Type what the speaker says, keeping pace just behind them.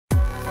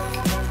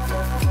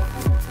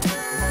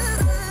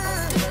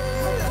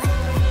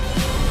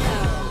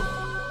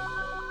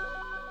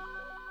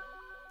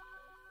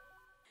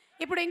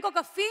ఇప్పుడు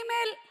ఇంకొక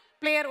female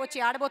player వచ్చి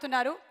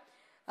ఆడబోతున్నారు.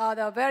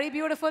 ద వెరీ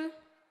బ్యూటిఫుల్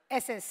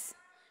ఎస్ఎస్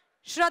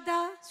శ్రద్ధ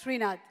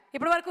శ్రీనాథ్.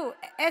 ఇప్పటి వరకు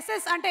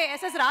ఎస్ఎస్ అంటే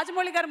ఎస్ఎస్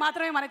రాజమౌళి గారు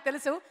మాత్రమే మనకు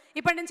తెలుసు.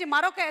 ఇప్పటి నుంచి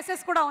మరొక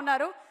ఎస్ఎస్ కూడా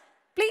ఉన్నారు.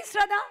 Please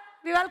Shraddha,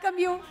 we welcome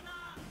you.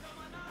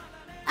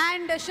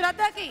 And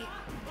శ్రద్ధకి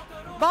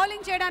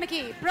bowling చేయడానికి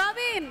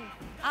ప్రవీణ్.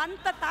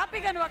 అంత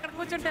తాపిగా నువ్వు అక్కడ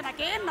కూర్చుంటే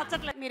నాకేం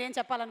నచ్చట్లేదు. మీరేం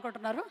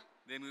చెప్పాలనుకుంటున్నారు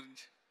దేని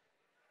గురించి?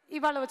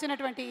 ఇవాళ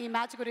వచ్చినటువంటి ఈ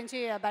మ్యాచ్ గురించి,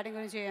 బ్యాటింగ్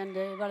గురించి, అండ్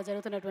ఇవాళ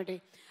జరుగుతున్నటువంటి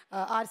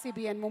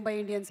RCB and Mumbai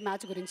Indians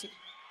match గురించి.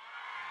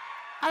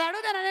 అది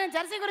అడుగుతాను, నేను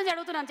జెర్సీ గురించి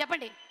అడుగుతున్నాను,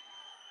 చెప్పండి.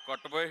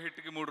 కొట్టబోయే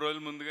హిట్కి 3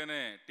 రోజుల ముందుగానే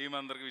టీం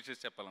అందరికి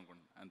విషెస్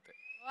చెప్పాలనుకుంటున్నాను, అంతే.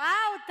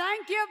 Wow,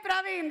 thank you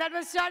Praveen, that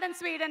was short and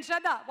sweet. And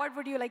Shraddha, what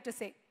would you like to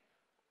say?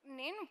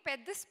 నేను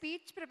పెద్ద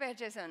స్పీచ్ ప్రిపేర్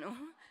చేశాను.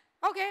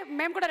 ఓకే,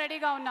 మేము కూడా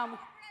రెడీగా ఉన్నాము.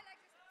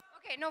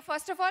 Okay, no,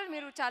 first of all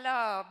మీరు చాలా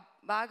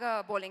బాగా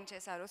బౌలింగ్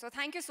చేశారు. So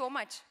thank you so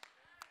much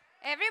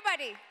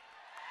everybody.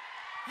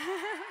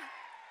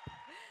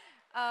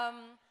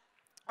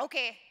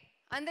 Okay,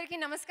 అందరికీ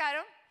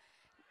నమస్కారం.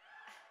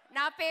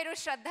 నా పేరు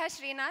శ్రద్ధ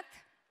శ్రీనాథ్.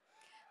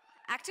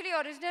 యాక్చువల్లీ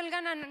ఒరిజినల్గా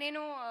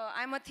నేను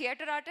I'm a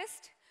theatre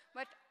artist,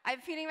 but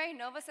I'm feeling very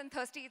nervous and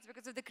thirsty. It's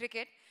because of the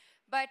cricket.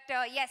 But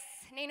yes,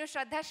 నేను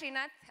శ్రద్ధ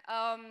శ్రీనాథ్.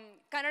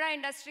 కన్నడ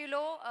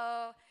ఇండస్ట్రీలో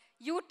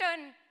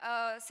యూటర్న్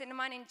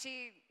సినిమా నుంచి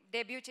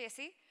డెబ్యూ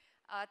చేసి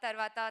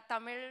తర్వాత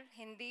తమిళ్,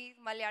 హిందీ,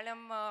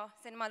 మలయాళం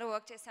సినిమాలో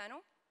వర్క్ చేశాను.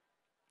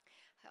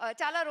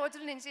 చాలా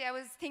రోజుల నుంచి ఐ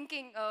వాజ్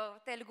థింకింగ్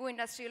తెలుగు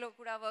ఇండస్ట్రీలో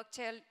కూడా వర్క్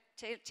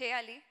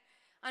చేయాలి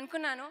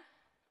అనుకున్నాను.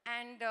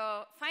 అండ్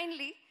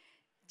ఫైనలీ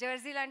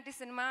జెర్సీ లాంటి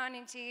సినిమా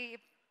నుంచి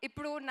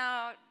ఇప్పుడు నా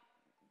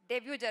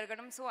డెబ్యూ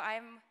జరగడం. సో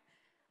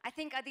ఐ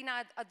థింక్ అది నా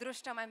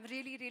అదృష్టం. I'm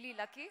really really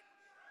lucky.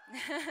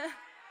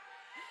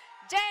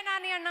 జై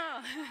నాని అన్న.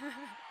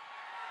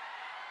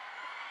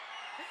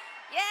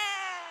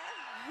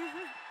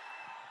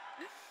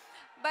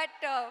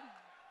 But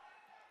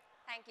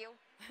thank you.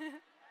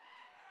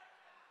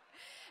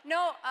 నో,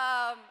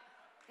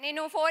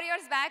 నేను 4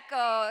 years బ్యాక్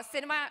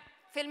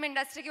ఫిల్మ్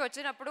ఇండస్ట్రీకి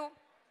వచ్చినప్పుడు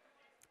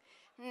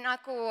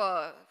నాకు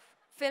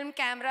ఫిల్మ్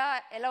కెమెరా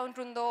ఎలా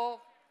ఉంటుందో,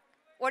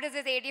 what is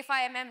this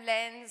 85mm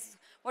lens,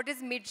 what is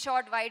mid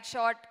shot, wide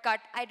shot,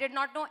 cut, I did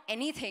not know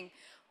anything.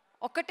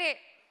 ఒకటే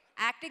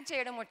యాక్టింగ్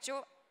చేయడం వచ్చు.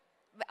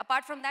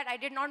 Apart from that I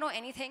did not know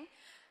anything.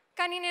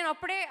 కానీ నేను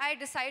అప్పుడే ఐ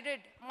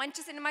డిసైడెడ్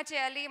మంచి సినిమా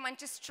చేయాలి,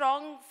 మంచి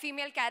స్ట్రాంగ్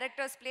ఫీమేల్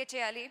క్యారెక్టర్స్ ప్లే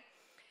చేయాలి.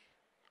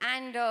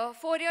 అండ్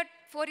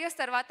 4 years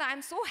తర్వాత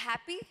ఐఎమ్ సో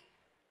హ్యాపీ.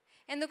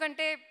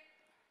 ఎందుకంటే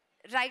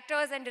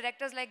writers and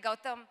directors like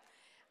Gautam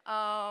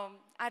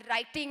are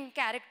writing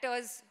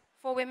characters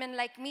for women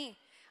like me.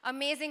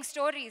 Amazing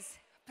stories.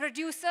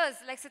 Producers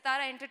like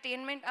Sitara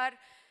entertainment are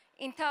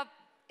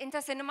ఇంత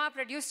సినిమా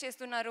ప్రొడ్యూస్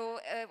చేస్తున్నారు.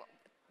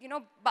 You know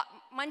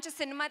మంచి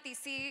cinema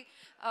తీసి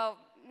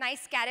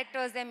nice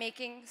characters they're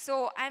making. So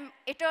I'm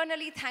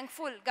eternally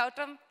thankful.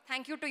 Gautam,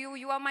 thank you to you.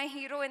 You are my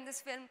hero in this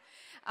film.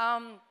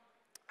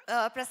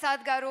 Prasad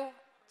garu,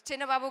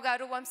 Chinna Babu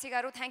garu, Vamsi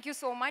garu, thank you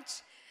so much.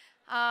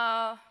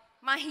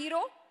 My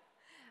hero,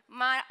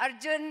 my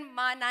Arjun,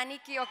 my Nani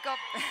ki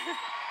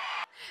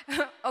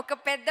oka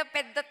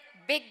pedda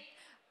big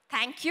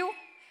thank you.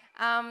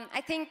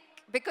 I think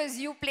because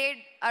you played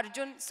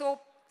Arjun so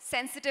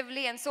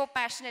sensitively and so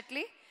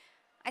passionately,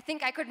 I think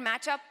I could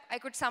match up. I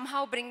could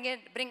somehow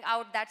bring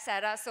out that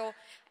Sarah. So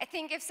I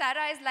think if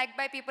Sarah is liked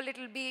by people, it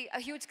will be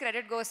a huge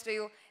credit goes to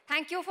you.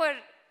 Thank you for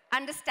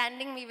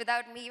understanding me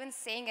without me even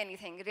saying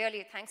anything.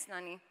 Really, thanks,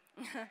 Nani.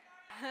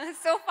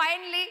 So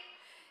finally,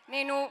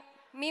 nenu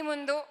me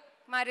mundu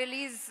ma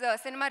release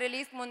cinema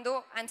release mundu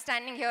I'm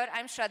standing here.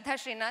 I'm Shraddha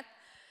Srinath.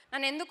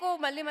 Nan enduko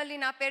malli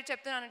na peru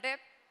cheptunante,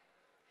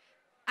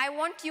 I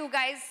want you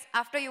guys,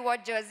 after you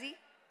watch Jersey,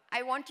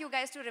 I want you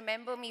guys to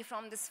remember me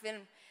from this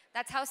film.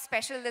 That's how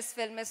special this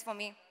film is for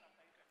me.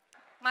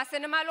 Ma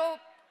cinemalo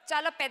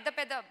chala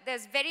pedda,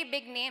 there's very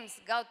big names.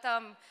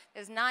 Gautam,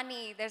 there's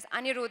Nani, there's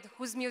Anirudh,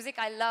 whose music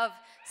I love.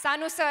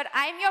 Sanu sir,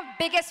 I'm your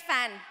biggest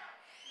fan.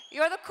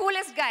 You're the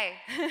coolest guy.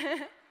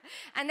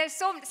 And there's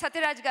so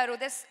Satyaraj garu,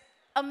 there's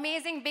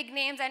amazing big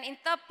names, and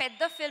inta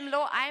pedda film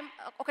lo I'm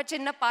oka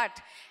chinna part,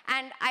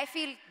 and I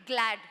feel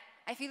glad.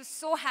 I feel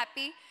so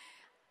happy.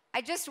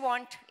 I just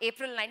want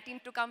April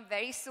 19th to come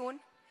very soon.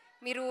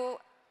 Miru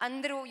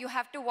Andru, you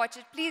have to watch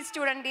it. Please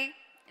chudandi.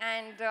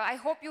 And I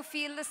hope you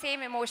feel the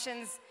same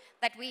emotions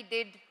that we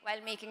did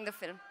while making the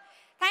film.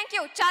 Thank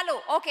you. Chalo.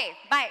 Okay.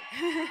 Bye.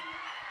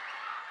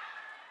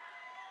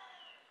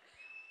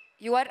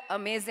 You are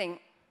amazing.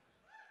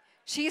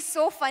 She's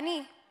so funny.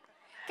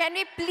 Can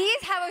we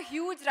please have a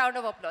huge round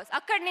of applause?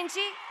 Akkad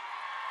nunchi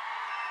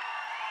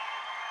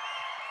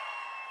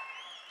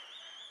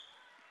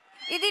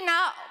idi na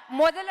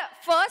modala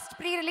first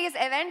pre-release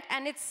event,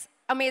 and it's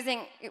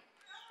amazing.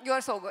 You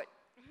are so good.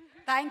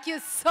 Thank you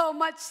so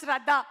much,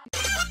 Shraddha.